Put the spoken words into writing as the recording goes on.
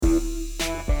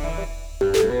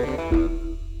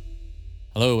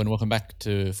Hello and welcome back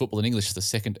to Football in English, the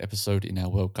second episode in our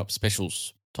World Cup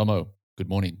specials. Tomo, good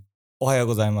morning. おはよう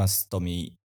ございます、ト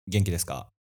ミー。元気ですか？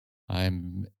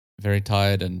 I'm very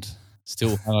tired and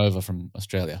still hungover from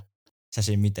Australia. 写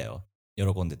真見たよ。喜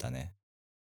んでたね。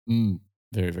Very,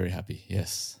 very happy.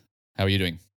 Yes. How are you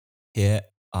doing? Here,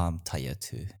 I'm tired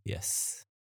too. Yes.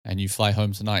 And you fly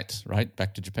home tonight, right?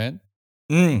 Back to Japan?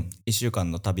 1週間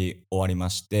の旅終わりま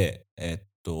して、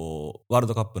ワール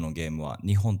ドカップのゲームは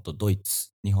日本とドイツ、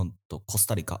日本とコス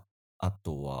タリカ、あ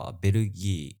とはベル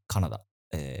ギー、カナダ、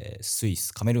スイ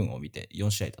ス、カメルーンを見て4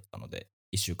試合だったので、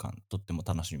1週間とっても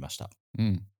楽しみました。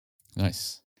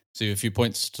Nice. So you have a few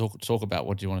points to talk about.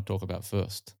 What do you want to talk about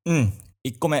first?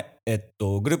 1個目、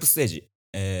グループステージ、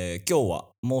今日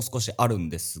はもう少しあるん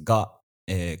ですが、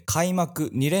開幕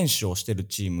2連勝してる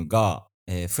チームが、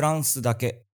フランスだけ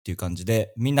っていう感じ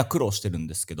でみんな苦労してるん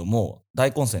ですけども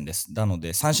大混戦です。なので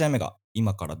3試合目が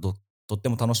今からとって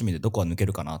も楽しみでどこは抜け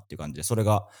るかなっていう感じでそれ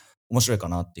が面白いか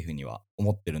なっていうふうには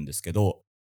思ってるんですけど、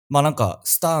まあなんか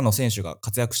スターの選手が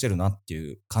活躍してるなって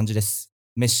いう感じです。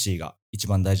メッシーが一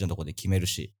番大事なところで決める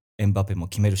し、エムバペも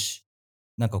決めるし、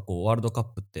なんかこうワールドカッ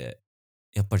プって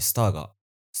やっぱりスタ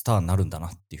ーになるんだな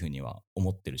っていうふうには思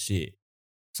ってるし、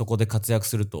そこで活躍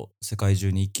すると世界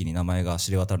中に一気に名前が知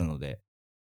れ渡るので、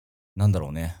なんだろ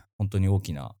うね、本当に大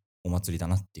きなお祭りだ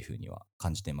なっていうふうには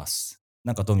感じています。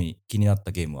なんかトミー気になっ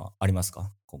たゲームはあります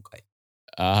か今回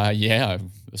？Yeah,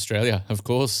 Australia, of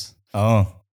course. うん。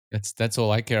That's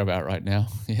all I care about right now.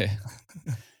 Yeah.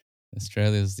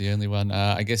 Australia's the only one.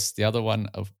 I guess the other one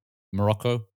of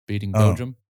Morocco beating うん。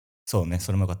Belgium. そうね、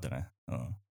それもよかったね。う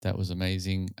ん。That was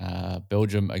amazing.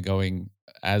 Belgium are going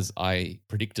as I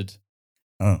predicted.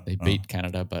 うん。They うん。beat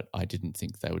Canada, but I didn't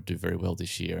think they would do very well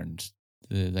this year, and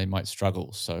they might struggle.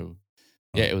 So,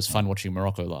 う yeah, ん。it was うん。 fun watching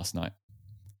Morocco last night.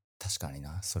 確かに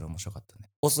な、それ面白かったね。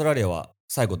オーストラリアは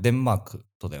最後デンマーク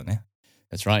とだよね。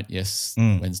That's right. Yes, う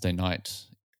ん。Wednesday night,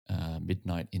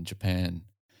 midnight in Japan.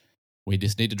 We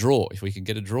just need a draw. If we can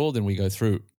get a draw, then we go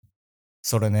through.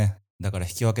 それね、だから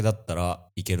引き分けだったら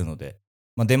いけるので、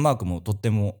まあ、デンマークもとって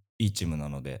もいいチームな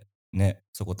ので、ね、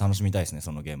そこ楽しみたいですね、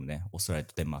そのゲームね。オーストラリア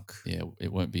とデンマーク。Yeah, it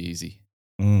won't be easy.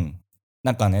 うん。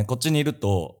なんかね、こっちにいる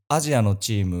と、アジアの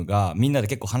チームがみんなで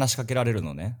結構話しかけられる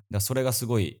のね。だからそれがす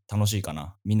ごい楽しいか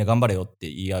な。みんな頑張れよって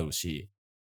言い合うし、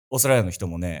オーストラリアの人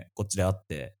もね、こっちで会っ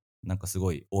て、なんかす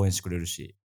ごい応援してくれる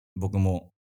し、僕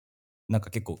もなんか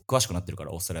結構詳しくなってるか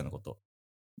ら、オーストラリアのこと。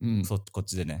こっ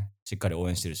ちでね、しっかり応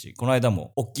援してるし、この間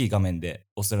も大きい画面で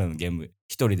オーストラリアのゲーム、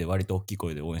一人で割と大きい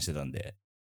声で応援してたんで、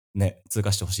ね、通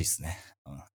過してほしいですね。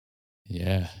うん。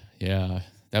Yeah, yeah.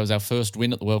 That was our first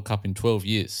win at the World Cup in 12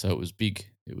 years, so it was big.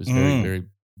 It was う very, ん。very,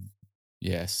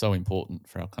 yeah, so important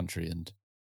for our country, and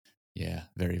yeah,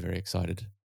 very, very excited.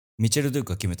 ミチェル・ドゥー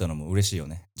クが決めたのも嬉しいよ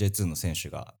ね。J2 の選手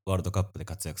がワールドカップで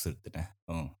活躍するってね。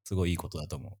うん。すごいいいことだ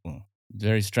と思う。うん。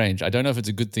Very strange. I don't know if it's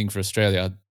a good thing for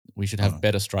Australia. We should う have ん。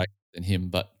better strikers than him,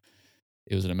 but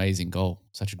it was an amazing goal.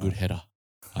 Such a う good ん。header.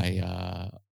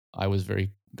 I was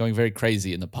going very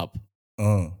crazy in the pub. う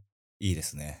ん。いいで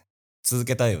すね。続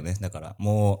けたいよね。だから、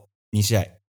もう2試合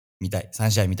見たい。3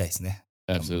試合見たいですね。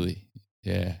Absolutely.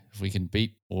 Yeah. If we can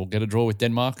beat or get a draw with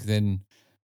Denmark, then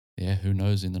yeah, who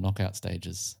knows in the knockout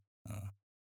stages. うん。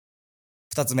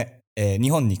2つ目、日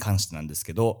本に関してなんです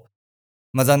けど、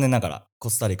まあ残念ながら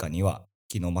コスタリカには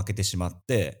昨日負けてしまっ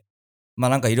て、まあ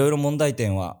なんかいろいろ問題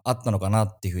点はあったのかな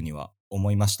っていうふうには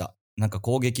思いました。なんか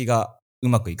攻撃がう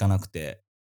まくいかなくて、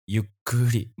ゆっく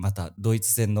りまたドイ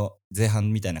ツ戦の前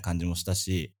半みたいな感じもした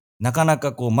し、なかな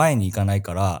かこう前に行かない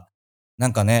から、な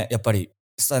んかね、やっぱり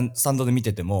スタンドで見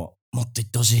てても、もっと行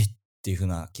ってほしいっていうふう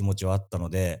な気持ちはあった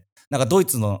ので、なんかドイ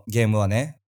ツのゲームは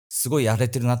ね、すごいやれ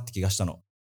てるなって気がしたの。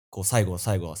こう最後は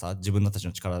さ、自分たち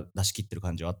の力出し切ってる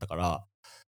感じはあったから、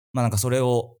まあなんかそれ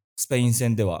をスペイン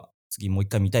戦では次もう一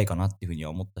回見たいかなっていうふうに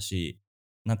は思ったし、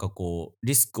なんかこう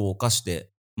リスクを冒して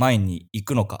前に行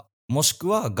くのか、もしく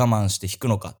は我慢して引く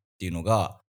のかっていうの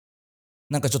が、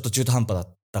なんかちょっと中途半端だ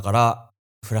ったから、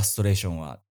フラストレーション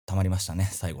はたまりましたね、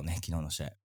最後ね、昨日の試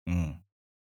合。うん。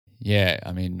Yeah,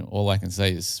 I mean, all I can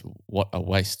say is what a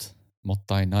waste. もっ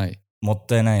たいない。もっ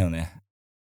たいないよね。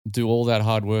Do all that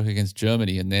hard work against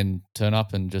Germany and then turn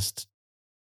up and just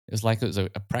it was like it was a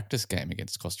practice game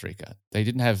against Costa Rica. They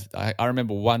didn't have I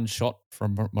remember one shot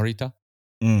from Morita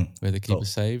うん。 where the そ keeper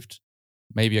saved.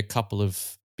 Maybe a couple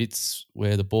of bits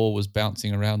where the ball was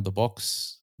bouncing around the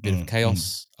box, a う。う bit of ん。うん。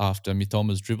chaos after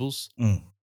Mitoma's dribbles. うん。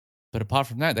But apart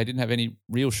from that, they didn't have any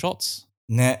real shots.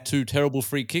 ね。Two terrible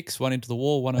free kicks, one into the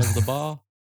wall, one over the bar.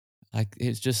 Like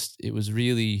it was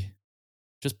really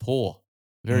just poor.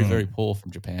 う Very, very ん。poor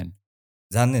from Japan.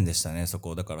 残念でしたね、そ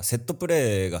こ。だからセットプ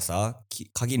レーがさ、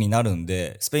鍵になるん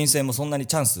で、スペイン戦もそんなに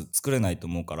チャンス作れないと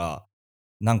思うから、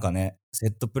なんかね、セ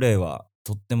ットプレーは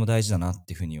とっても大事だなっ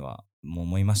ていうふうには、もう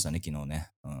思いましたね、昨日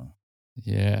ね。うん。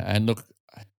Yeah, and look,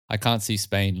 I can't see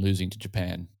Spain losing to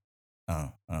Japan, う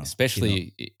ん、うん。昨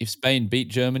日。especially if Spain beat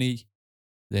Germany,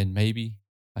 then maybe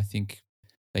I think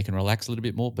they can relax a little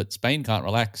bit more. But Spain can't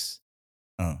relax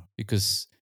うん。because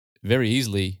very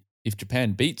easily, if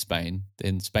Japan beat Spain,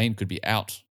 then Spain could be out.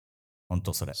 ほん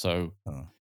とそれ。So うん。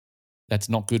that's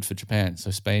not good for Japan.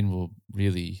 So Spain will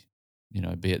really,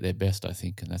 be at their best, I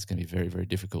think, and that's going to be very, very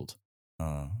difficult. う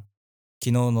ん。昨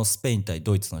日のスペイン対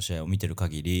ドイツの試合を見てる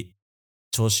限り、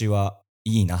調子は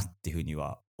いいなっていうふうに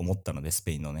は思ったので、ス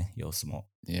ペインのね、様子も。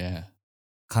Yeah.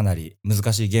 かなり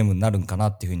難しいゲームになるんかな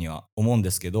っていうふうには思うん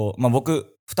ですけど、まあ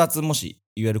僕、2つもし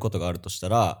言えることがあるとした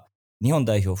ら、日本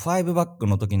代表5バック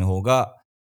の時の方が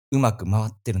うまく回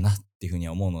ってるなっていうふうに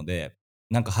は思うので、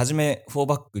なんか初め4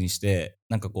バックにして、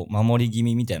なんかこう守り気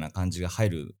味みたいな感じが入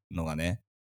るのがね、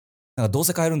なんかどう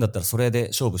せ変えるんだったらそれで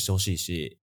勝負してほしい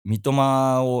し、三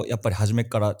笘をやっぱり初め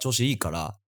から調子いいか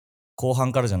ら、後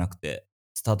半からじゃなくて、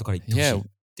スタートから行ってほしい Yeah. っ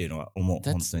ていうのは思う、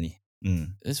本 That's 当に。う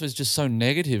ん。this was just so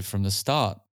negative from the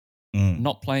start. うん。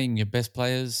Not playing your best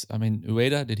players. I mean,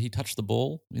 Ueda, did he touch the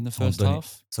ball in the 本 first 当に。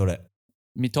half? それ。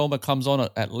Mitoma comes on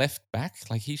at left back.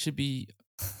 Like he should be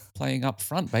playing up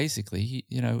front, basically.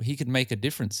 He can make a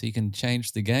difference. He can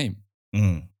change the game. う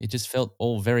ん。It just felt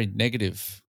all very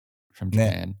negative from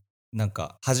ね。Japan. なん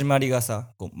か、始まりが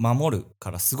さ、こう、守る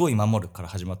から、すごい守るから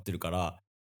始まってるから、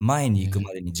前に行く Yeah.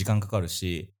 までに時間かかる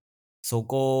し、そ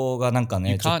こがなんか You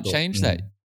ね、ちょっ can't と、change う that.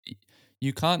 ん、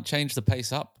You can't change the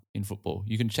pace up in football.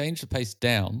 You can change the pace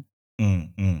down, う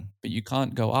ん、うん、but you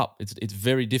can't go up. It's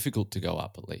very difficult to go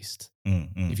up, at least. う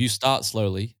ん、う If ん。you start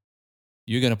slowly,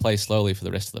 you're going to play slowly for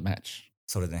the rest of the match.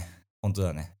 それね、本当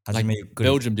だね。始 Like めゆっくり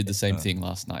にし Belgium did the て、same thing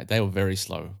last night. They were very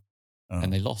slow うん、う and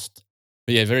ん。they lost.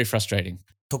 But yeah, very frustrating.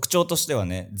 特徴としては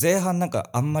ね、前半なんか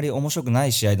あんまり面白くな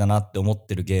い試合だなって思っ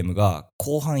てるゲームが、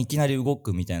後半いきなり動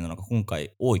くみたいなのが今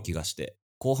回多い気がして、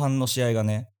後半の試合が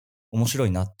ね、面白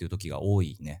いなっていう時が多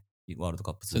いね。ワールド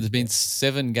カップ So 通 there's じ been て。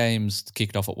seven games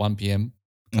kicked off at 1 p.m.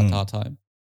 うん。Qatar time,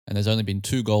 and there's only been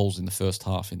two goals in the first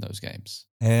half in those games.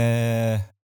 へ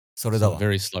え、それだ So わ。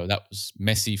very slow. That was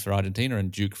Messi for Argentina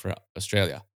and Duke for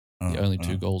Australia. う The ん、only う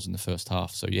two ん。goals in the first half.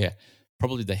 So yeah,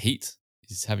 probably the heat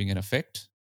is having an effect.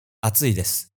 暑いで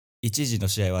す。一時の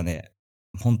試合はね、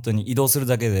本当に移動する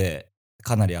だけで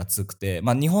かなり暑くて、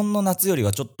まあ日本の夏より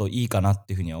はちょっといいかなっ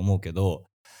ていうふうには思うけど、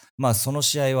まあその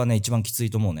試合はね、一番きつい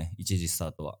と思うね。一時スタ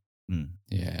ートは。うん。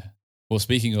Yeah. Well,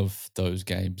 speaking of those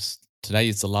games, today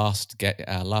is the last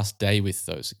day with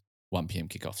those 1 p.m.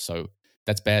 kickoffs. So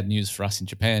that's bad news for us in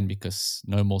Japan because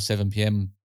no more 7 p.m.,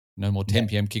 no more 10 ね。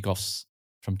p.m. kickoffs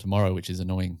from tomorrow, which is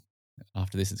annoying.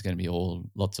 After this, it's going to be all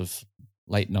lots of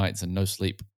late nights and no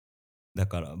sleep. だ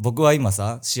から僕は今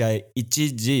さ、試合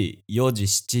1時、4時、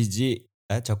7時、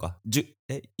ちゃうか、1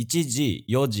時、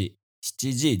4時、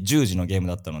7時、10時のゲーム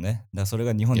だったのね。だからそれ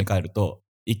が日本に Yep. 帰ると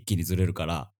一気にずれるか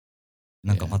ら、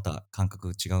なんか Yeah. また感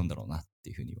覚違うんだろうなって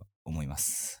いうふうには思いま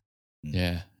す。うん。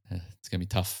Yeah. It's going to be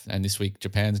tough. And this week,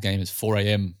 Japan's game is 4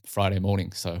 a.m. Friday morning.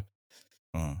 So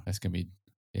うん。that's going to be,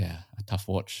 yeah, a tough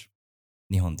watch.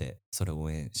 日本でそれを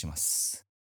応援します。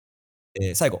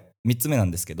最後、3つ目な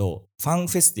んですけど、ファン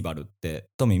フェスティバルって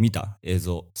トミー見た映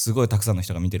像。すごいたくさんの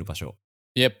人が見てる場所。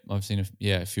Yep. I've seen,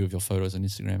 a few of your photos on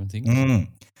Instagram and う things.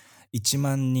 ん。1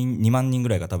万人、2万人ぐ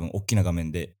らいが多分大きな画面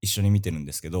で一緒に見てるん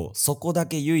ですけど、そこだ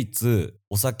け唯一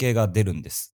お酒が出るんで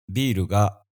す。ビール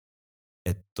が、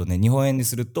日本円に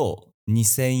すると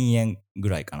2000円ぐ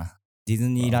らいかな。ディズ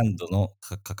ニーラ Wow. ンドの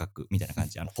価格みたいな感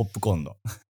じ。ポップコーンの。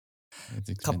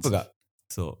It's カップ expensive. が、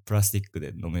そう、プラスチック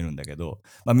で飲めるんだけど、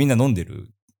まあみんな飲んでる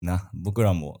な。僕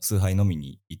らも数杯飲み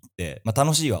に行って、まあ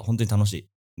楽しいわ。本当に楽し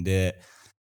い。で、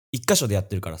一箇所でやっ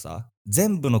てるからさ、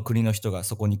全部の国の人が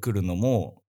そこに来るの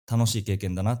も楽しい経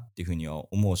験だなっていうふうに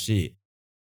は思うし、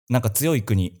なんか強い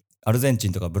国、アルゼンチ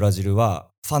ンとかブラジル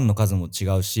はファンの数も違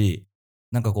うし、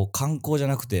なんかこう観光じゃ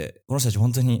なくて、この人たち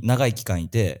本当に長い期間い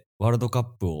て、ワールドカッ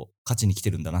プを勝ちに来て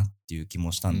るんだなっていう気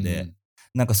もしたんで、Mm.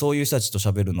 なんかそういう人たちと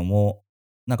喋るのも、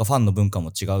なんかファンの文化も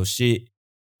違うし、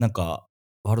なんか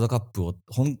ワールドカップを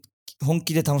本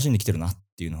気で楽しんできてるなっ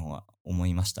ていうのは思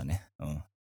いましたね。うん。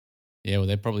Yeah, well,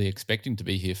 they're probably expecting to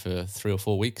be here for 3 or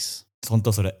 4 weeks. 本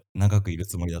当それ。長くいる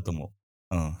つもりだと思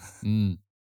う。うん。Mm.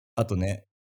 あとね、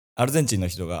アルゼンチンの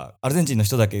人が、アルゼンチンの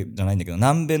人だけじゃないんだけど、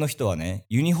南米の人はね、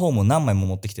ユニフォームを何枚も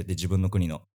持ってきてて、自分の国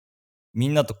の。み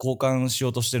んなと交換しよ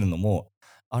うとしてるのも、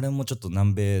あれもちょっと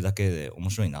南米だけで面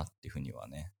白いなっていうふうには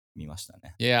ね、見ました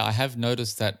ね。Yeah, I have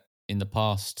noticed that in the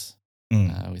past.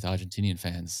 with Argentinian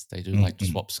fans. They do うん like う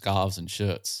to ん。 swap scarves and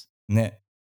shirts. ね。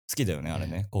好きだよね、あれ Yeah,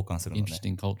 ね。交換するのね。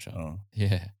 interesting culture. うん。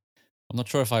 Yeah, I'm not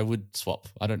sure if I would swap.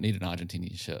 I don't need an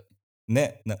Argentinian shirt.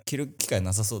 ね。着る機会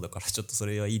なさそうだから、ちょっとそ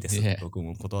れはいいですって Yeah, 僕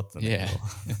も断ってたんだけ yeah, ど。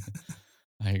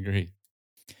 I agree.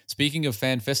 Speaking of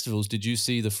fan festivals, did you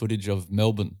see the footage of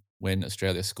Melbourne when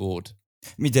Australia scored?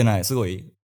 見てない。すご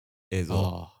い映像。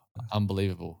 Oh,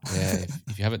 unbelievable. Yeah,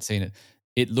 if you haven't seen it,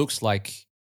 it looks like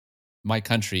my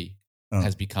country うん。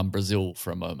 has become Brazil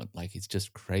for a moment. Like it's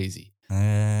just crazy. へ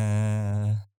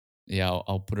ー。 Yeah,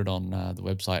 I'll put it on the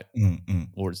website, うんう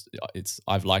ん。 or it's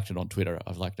I've liked it on Twitter.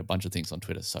 I've liked a bunch of things on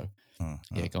Twitter. So うんう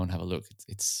yeah, ん go and have a look.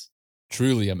 It's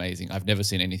truly amazing. I've never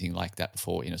seen anything like that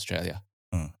before in Australia.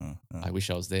 うんうんうん I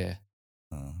wish I was there.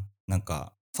 うん。なん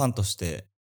か、ファンとして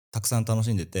たくさん楽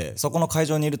しんでて、そこの会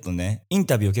場にいるとね、イン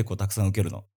タビューを結構たくさん受ける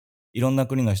の。いろんな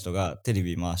国の人がテレ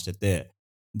ビ回してて、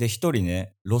で、一人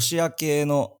ね、ロシア系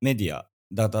のメディア、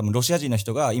だから多分ロシア人の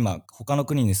人が今他の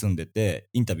国に住んでて、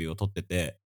インタビューを取って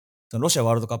て、そのロシア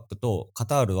ワールドカップとカ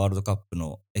タールワールドカップ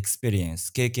のエクスペリエン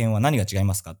ス、経験は何が違い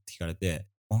ますかって聞かれて、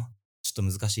ちょっと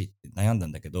難しいって悩んだ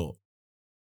んだけど、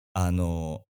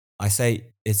I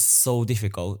say it's so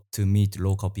difficult to meet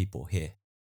local people here っ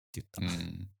て言った。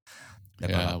 Mm. だ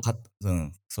から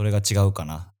Yeah, それが違うか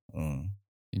な。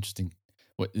interesting.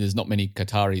 Well, there's not many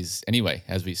Qataris anyway,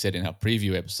 as we said in our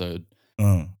preview episode. う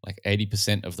ん。 Like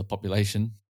 80% of the population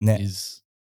ね。 is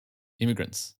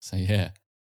immigrants. So yeah,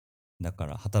 だか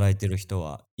ら働いてる人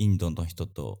はインドの人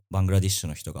とバングラディッシュ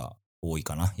の人が多い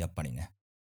かな、やっぱりね。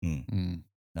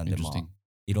なんでまあ、 interesting.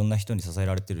 いろんな人に支え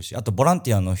られてるし、あとボラン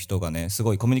ティアの人がね、す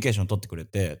ごいコミュニケーション取ってくれ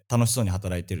て、楽しそうに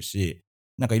働いてるし、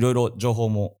なんかいろいろ情報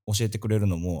も教えてくれる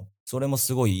のも、それも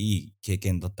すごいいい経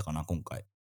験だったかな、今回。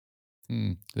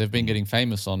 They've been getting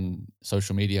famous on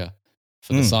social media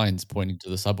for the うん。 signs pointing to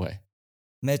the subway.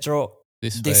 メトロ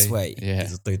This this way. way って Yeah,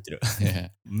 ずっと言ってる。 yeah.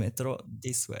 メトロ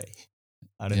this way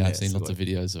あれ Yeah, ね、 I've seen す lots ごい of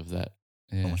videos of that.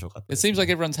 面 Yeah. 白かった It です seems like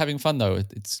ね。 everyone's having fun though.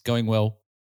 It's going well.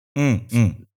 うんう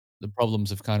ん。 The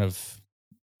problems have kind of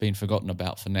been forgotten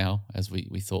about for now, as we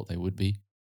thought they would be.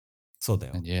 そうだ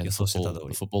よ。 And yeah, 予想してた通 the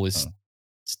り。 football is うん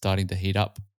starting to heat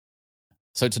up.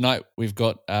 So tonight we've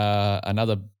got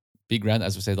another big round,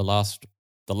 as we say, the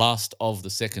last of the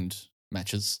second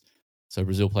matches. So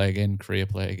Brazil play again, Korea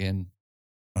play again.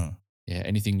 うん。 Yeah,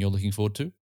 anything you're looking forward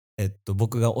to?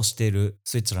 僕が推している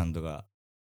スイッチランドが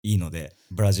いいので、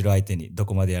ブラジル相手にど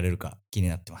こまでやれるか気に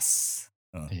なってます。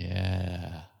うん。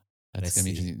 Yeah, that's Let's going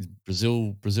to be see.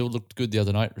 interesting. Brazil looked good the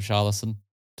other night. Richarlison,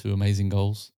 2 amazing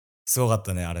goals. すごかっ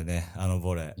たね、あれね、あの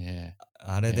ボレー。 Yeah,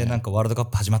 あれでなんかワールドカッ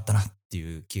プ始まったなって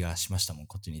いう気がしましたもん、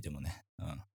こっちにいてもね。う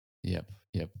ん。 yep.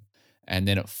 And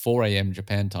then at 4 a.m.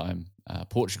 Japan time,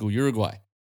 Portugal, Uruguay.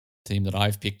 Team that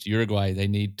I've picked, Uruguay, they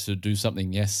need to do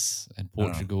something, yes. And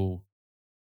Portugal,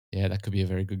 yeah, that could be a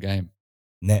very good game.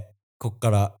 ね、こっ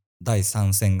から第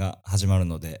3戦が始まる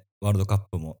ので、ワールドカッ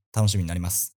プも楽しみになり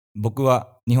ます。僕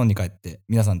は日本に帰って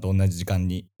皆さんと同じ時間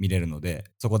に見れるので、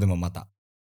そこでもまた。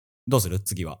どうする？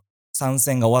次は。3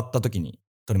戦が終わった時に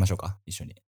撮りましょうか、一緒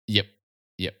に。 Yep.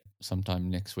 Sometime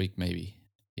next week, maybe.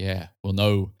 Yeah, we'll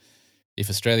know if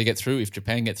Australia get through, if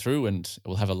Japan get through, and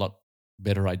we'll have a lot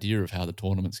better idea of how the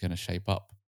tournament's going to shape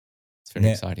up. It's very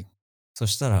ね。 exciting. そ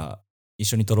したら一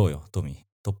緒に撮ろうよ、トミー。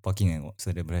突破記念を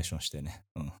セレブレーションしてね。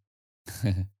うん。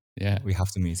 Yeah. We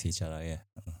have to meet each other, yeah.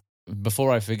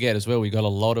 Before I forget as well, we got a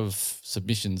lot of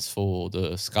submissions for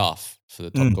the scarf for the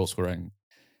top goal scoring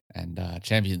and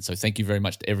champion. So thank you very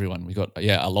much to everyone. We got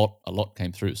a lot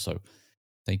came through. So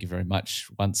thank you very much.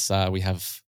 Once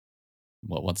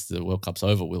once the World Cup's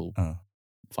over, we'll うん。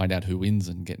 find out who wins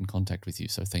and get in contact with you.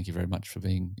 So thank you very much for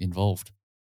being involved.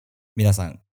 皆さ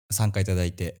ん参加いただ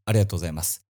いてありがとうございま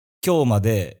す。今日ま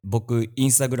で僕イ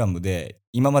ンスタグラムで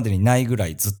今までにないぐら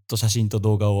いずっと写真と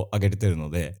動画を上げれてるの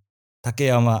で、竹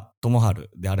山智春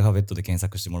でアルファベットで検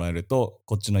索してもらえると、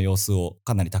こっちの様子を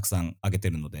かなりたくさん上げて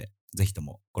るので、ぜひと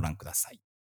もご覧ください。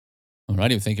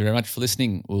 Alrighty, thank you very much for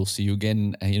listening. We'll see you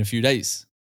again in a few days.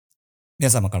 皆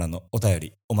様からのお便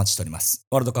りお待ちしております。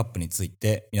ワールドカップについ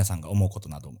て皆さんが思うこと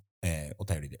なども、お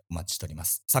便りでお待ちしておりま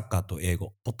す。サッカーと英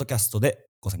語、ポッドキャストで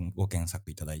ご検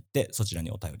索いただいて、そちらに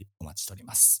お便りお待ちしており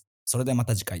ます。それではま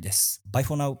た次回です。Bye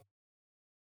for now!